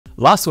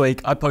Last week,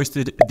 I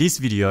posted this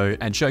video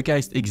and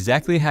showcased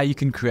exactly how you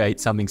can create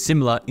something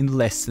similar in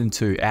less than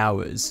 2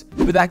 hours.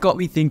 But that got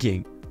me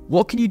thinking,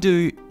 what can you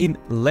do in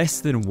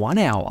less than 1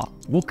 hour?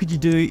 What could you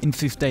do in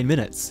 15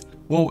 minutes?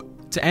 Well,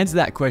 to answer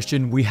that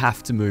question, we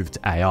have to move to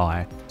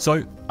AI.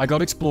 So I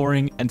got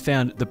exploring and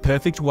found the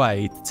perfect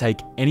way to take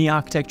any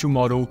architectural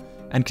model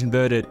and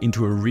convert it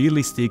into a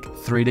realistic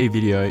 3D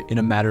video in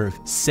a matter of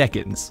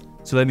seconds.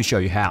 So let me show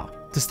you how.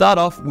 To start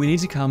off, we need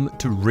to come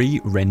to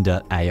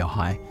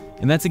ReRenderAI,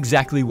 and that's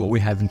exactly what we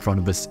have in front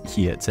of us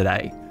here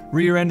today.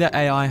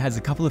 ReRenderAI has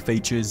a couple of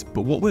features,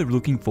 but what we're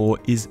looking for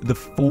is the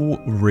full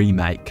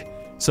remake.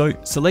 So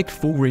select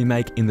full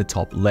remake in the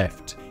top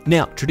left.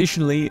 Now,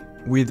 traditionally,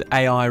 with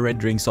AI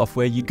rendering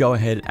software, you go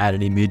ahead, add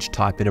an image,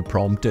 type in a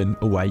prompt, and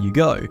away you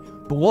go.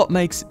 But what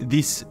makes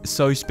this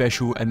so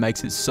special and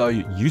makes it so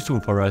useful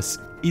for us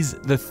is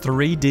the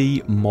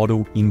 3D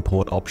model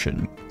import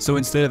option. So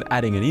instead of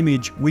adding an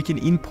image, we can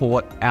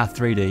import our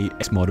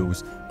 3D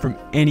models from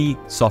any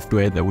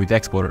software that we've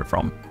exported it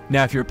from.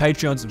 Now, if you're a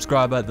Patreon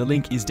subscriber, the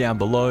link is down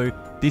below.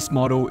 This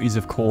model is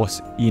of course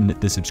in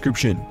the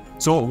subscription.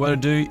 So what we're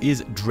going to do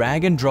is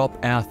drag and drop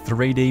our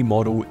 3D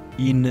model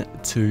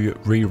into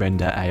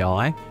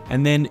ReRenderAI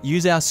and then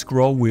use our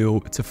scroll wheel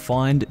to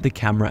find the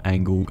camera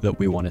angle that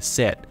we want to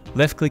set.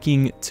 Left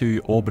clicking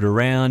to orbit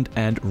around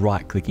and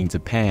right clicking to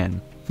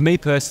pan. For me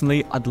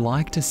personally, I'd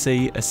like to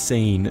see a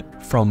scene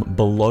from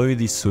below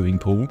this swimming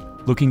pool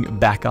looking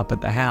back up at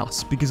the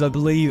house because I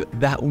believe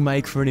that will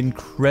make for an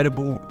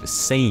incredible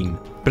scene.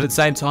 But at the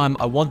same time,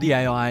 I want the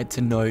AI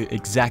to know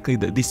exactly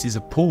that this is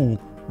a pool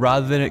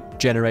rather than it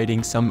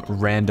generating some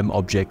random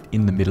object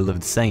in the middle of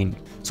the scene.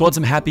 So once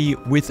I'm happy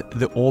with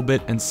the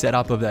orbit and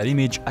setup of that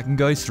image, I can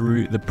go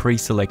through the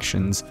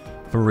pre-selections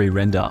for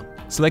re-render.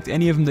 Select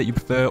any of them that you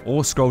prefer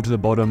or scroll to the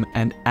bottom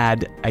and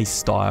add a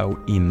style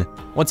in.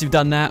 Once you've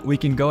done that, we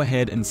can go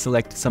ahead and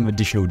select some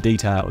additional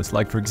details.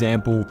 Like for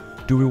example,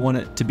 do we want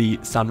it to be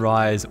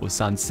sunrise or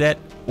sunset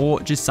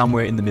or just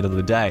somewhere in the middle of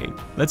the day?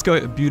 Let's go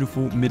a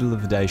beautiful middle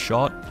of the day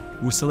shot.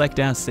 We'll select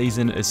our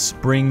season as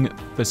spring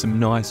for some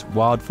nice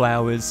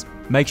wildflowers.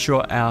 Make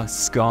sure our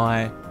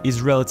sky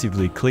is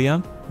relatively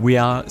clear. We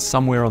are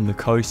somewhere on the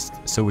coast,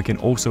 so we can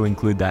also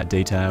include that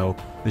detail.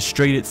 The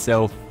street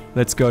itself,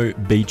 let's go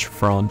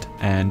beachfront,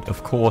 and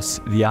of course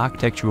the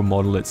architectural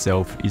model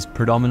itself is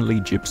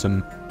predominantly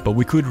gypsum, but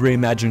we could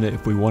reimagine it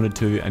if we wanted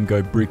to and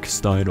go brick,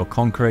 stone or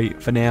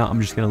concrete. For now, I'm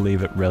just going to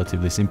leave it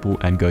relatively simple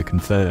and go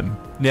confirm.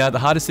 Now, the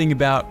hardest thing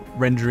about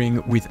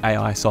rendering with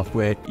AI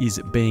software is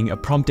being a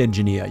prompt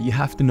engineer. You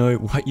have to know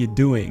what you're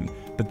doing,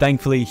 but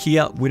thankfully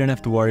here we don't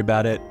have to worry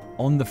about it.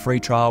 On the free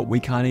trial, we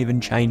can't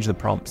even change the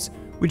prompts,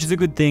 which is a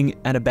good thing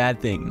and a bad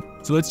thing.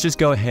 So let's just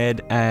go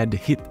ahead and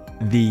hit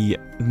the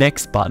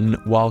next button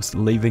whilst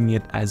leaving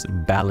it as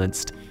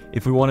balanced.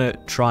 If we want to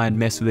try and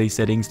mess with these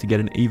settings to get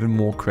an even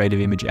more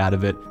creative image out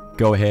of it,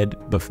 go ahead,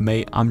 but for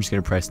me, I'm just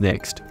going to press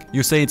next.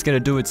 You'll see it's going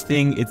to do its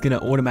thing. It's going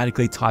to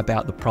automatically type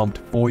out the prompt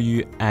for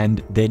you,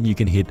 and then you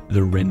can hit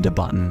the render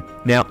button.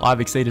 Now,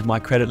 I've exceeded my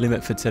credit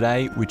limit for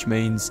today, which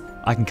means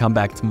I can come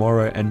back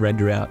tomorrow and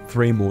render out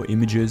 3 more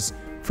images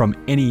from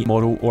any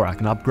model, or I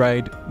can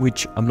upgrade,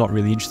 which I'm not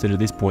really interested at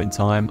this point in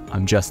time.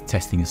 I'm just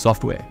testing the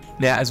software.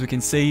 Now, as we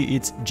can see,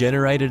 it's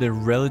generated a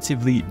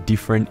relatively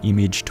different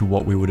image to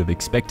what we would have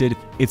expected.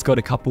 It's got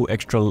a couple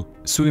extra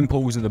swimming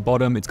pools in the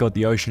bottom. It's got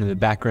the ocean in the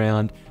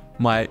background.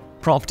 My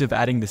prompt of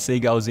adding the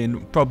seagulls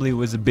in probably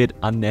was a bit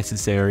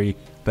unnecessary,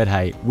 but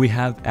hey, we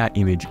have our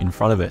image in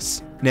front of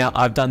us. Now,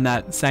 I've done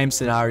that same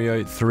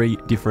scenario 3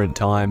 different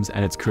times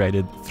and it's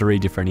created 3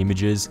 different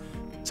images.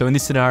 So in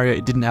this scenario,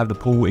 it didn't have the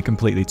pool, it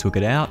completely took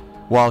it out.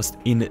 Whilst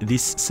in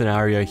this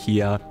scenario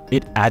here,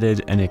 it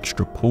added an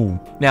extra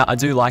pool. Now, I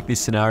do like this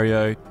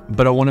scenario,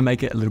 but I want to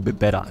make it a little bit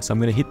better. So I'm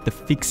going to hit the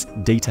Fix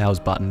Details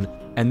button,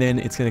 and then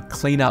it's going to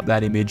clean up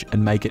that image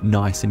and make it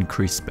nice and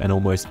crisp and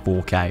almost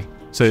 4K.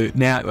 So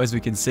now, as we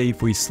can see,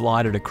 if we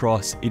slide it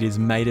across, it has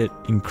made it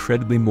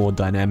incredibly more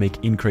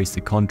dynamic, increase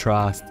the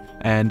contrast,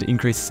 and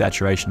increase the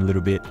saturation a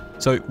little bit.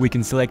 So we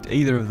can select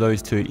either of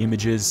those 2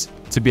 images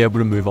to be able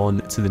to move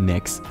on to the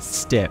next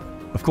step.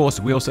 Of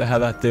course, we also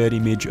have our 3rd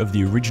image of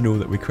the original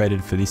that we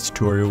created for this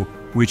tutorial,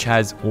 which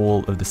has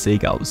all of the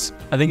seagulls.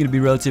 I think it'd be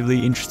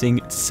relatively interesting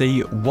to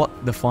see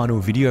what the final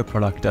video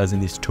product does in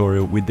this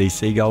tutorial with these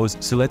seagulls.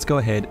 So let's go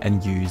ahead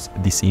and use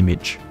this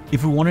image.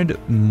 If we wanted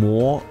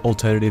more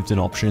alternatives and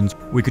options,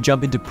 we could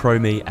jump into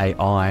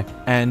PromeAI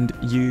and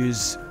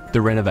use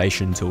the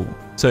renovation tool.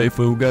 So if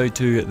we'll go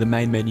to the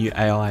main menu,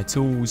 AI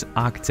tools,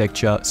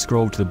 architecture,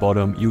 scroll to the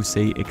bottom, you'll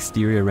see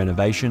exterior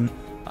renovation.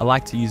 I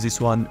like to use this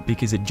one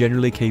because it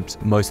generally keeps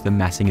most of the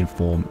massing and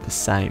form the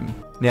same.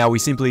 Now we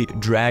simply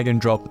drag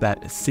and drop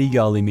that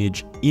seagull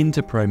image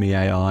into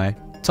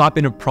PromeAI, type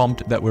in a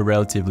prompt that we're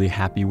relatively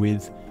happy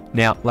with.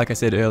 Now, like I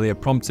said earlier,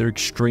 prompts are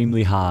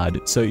extremely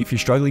hard. So if you're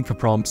struggling for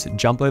prompts,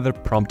 jump over to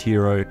Prompt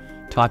Hero,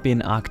 type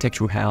in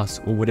architectural house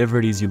or whatever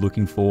it is you're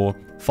looking for,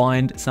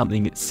 find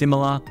something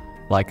similar,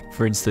 like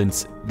for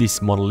instance,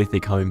 this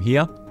monolithic home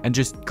here, and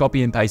just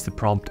copy and paste the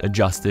prompt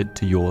adjusted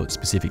to your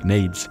specific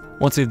needs.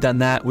 Once we've done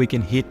that, we can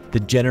hit the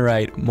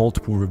generate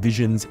multiple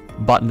revisions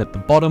button at the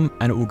bottom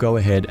and it will go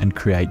ahead and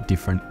create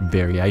different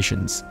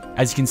variations.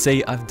 As you can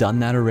see, I've done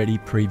that already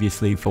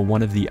previously for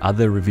one of the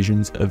other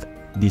revisions of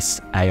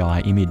this AI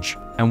image.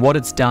 And what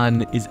it's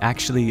done is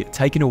actually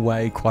taken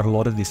away quite a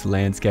lot of this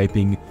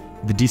landscaping,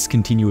 the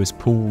discontinuous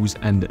pools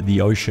and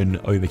the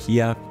ocean over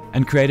here,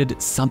 and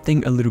created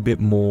something a little bit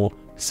more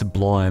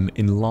sublime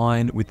in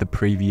line with the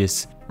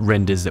previous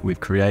renders that we've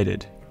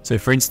created. So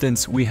for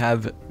instance, we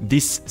have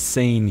this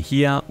scene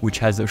here, which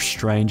has a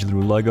strange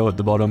little logo at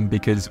the bottom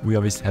because we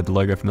obviously had the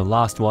logo from the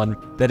last one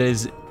that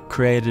has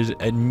created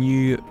a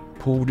new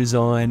pool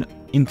design,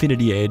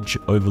 infinity edge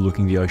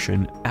overlooking the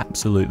ocean.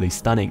 Absolutely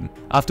stunning.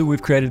 After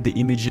we've created the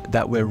image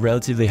that we're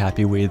relatively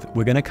happy with,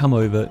 we're going to come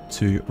over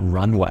to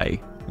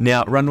Runway.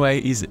 Now,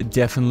 Runway is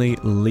definitely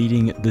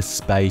leading the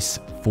space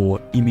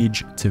for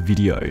image to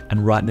video.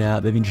 And right now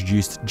they've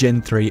introduced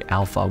Gen 3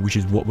 Alpha, which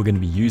is what we're going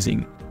to be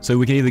using. So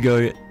we can either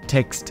go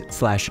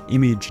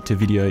text/image to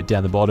video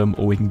down the bottom,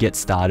 or we can get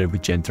started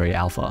with Gen 3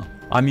 Alpha.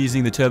 I'm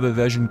using the turbo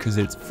version because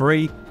it's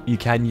free. You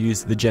can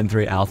use the Gen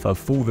 3 Alpha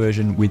full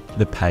version with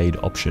the paid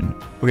option.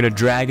 We're going to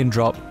drag and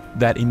drop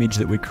that image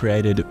that we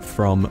created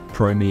from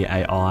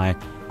PromeAI,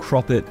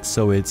 crop it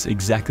so it's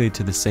exactly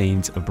to the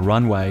scenes of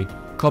Runway,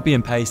 copy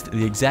and paste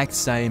the exact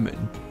same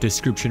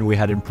description we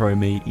had in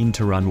Prome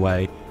into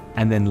Runway,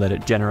 and then let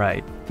it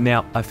generate.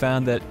 Now, I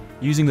found that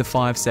using the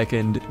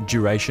 5-second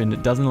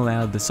duration doesn't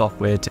allow the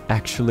software to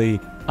actually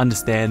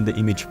understand the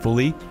image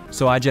fully.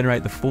 So I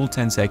generate the full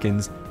 10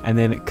 seconds and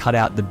then cut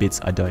out the bits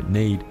I don't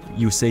need.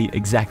 You'll see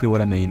exactly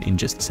what I mean in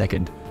just a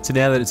second. So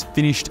now that it's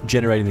finished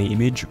generating the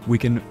image, we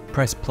can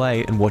press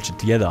play and watch it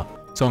together.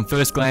 So on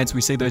first glance,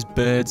 we see those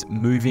birds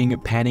moving,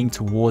 panning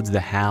towards the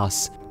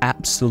house.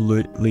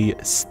 Absolutely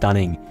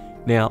stunning.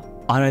 Now,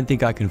 I don't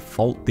think I can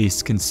fault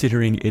this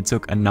considering it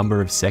took a number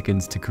of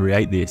seconds to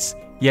create this.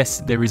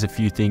 Yes, there is a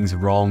few things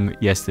wrong.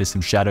 Yes, there's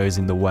some shadows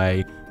in the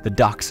way. The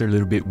ducks are a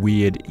little bit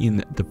weird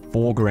in the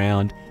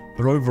foreground,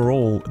 but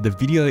overall, the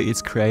video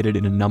it's created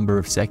in a number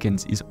of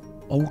seconds is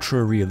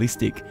ultra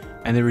realistic,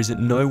 and there is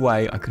no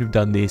way I could have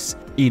done this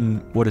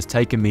in what has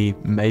taken me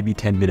maybe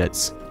 10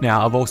 minutes.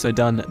 Now, I've also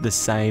done the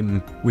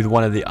same with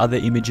one of the other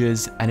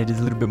images, and it is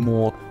a little bit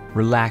more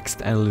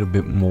relaxed and a little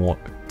bit more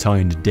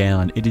toned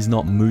down. It is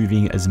not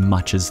moving as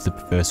much as the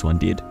first one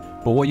did.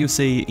 But what you'll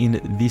see in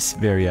this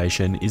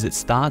variation is it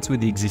starts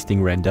with the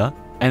existing render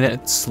and then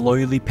it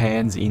slowly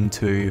pans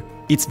into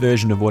its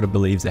version of what it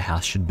believes the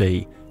house should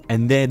be.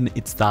 And then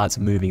it starts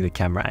moving the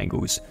camera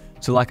angles.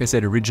 So like I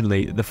said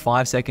originally, the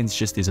 5 seconds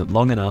just isn't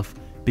long enough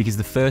because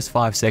the first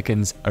 5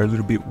 seconds are a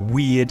little bit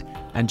weird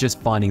and just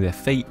finding their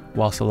feet,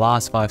 whilst the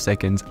last 5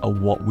 seconds are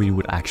what we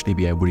would actually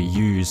be able to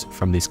use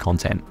from this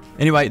content.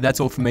 Anyway, that's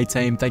all from me,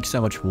 team. Thank you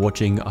so much for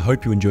watching. I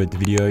hope you enjoyed the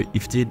video.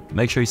 If you did,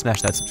 make sure you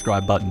smash that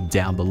subscribe button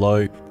down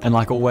below. And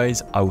like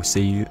always, I will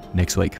see you next week.